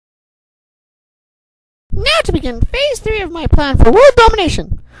Now to begin Phase 3 of my plan for world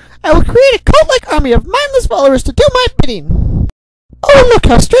domination. I will create a cult-like army of mindless followers to do my bidding. Oh, look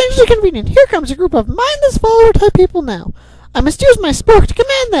how strangely convenient. Here comes a group of mindless follower-type people now. I must use my spork to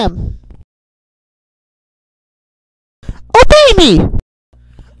command them. Obey me!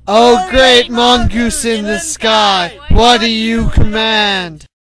 Oh, great mongoose in the sky, what do you command?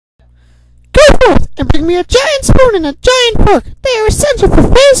 Go forth and bring me a giant spoon and a giant fork. They are essential for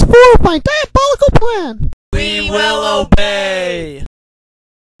Phase 4 of my diabolical plan. We will obey!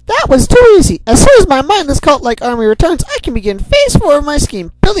 That was too easy. As soon as my mindless cult-like army returns, I can begin Phase 4 of my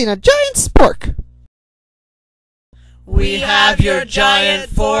scheme, building a giant spork. We have your giant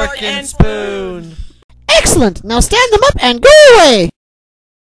fork and spoon. Excellent! Now stand them up and go away!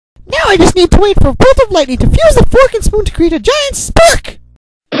 Now I just need to wait for a bolt of lightning to fuse the fork and spoon to create a giant spork!